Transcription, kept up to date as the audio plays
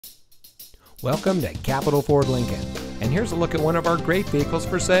Welcome to Capital Ford Lincoln, and here's a look at one of our great vehicles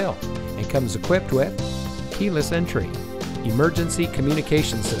for sale. It comes equipped with keyless entry, emergency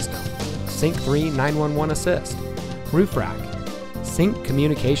communication system, Sync 3 911 assist, roof rack, sync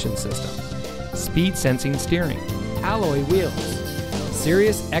communication system, speed sensing steering, alloy wheels,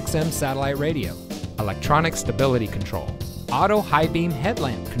 Sirius XM satellite radio, electronic stability control, auto high beam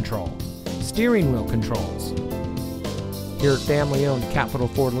headlamp control, steering wheel controls. Here at family-owned Capital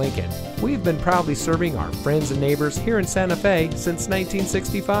Ford Lincoln, we've been proudly serving our friends and neighbors here in Santa Fe since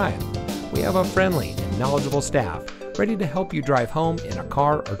 1965. We have a friendly and knowledgeable staff ready to help you drive home in a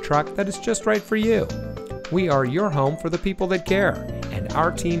car or truck that is just right for you. We are your home for the people that care, and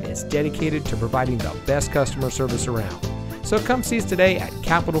our team is dedicated to providing the best customer service around. So come see us today at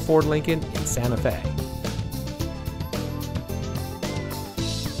Capital Ford Lincoln in Santa Fe.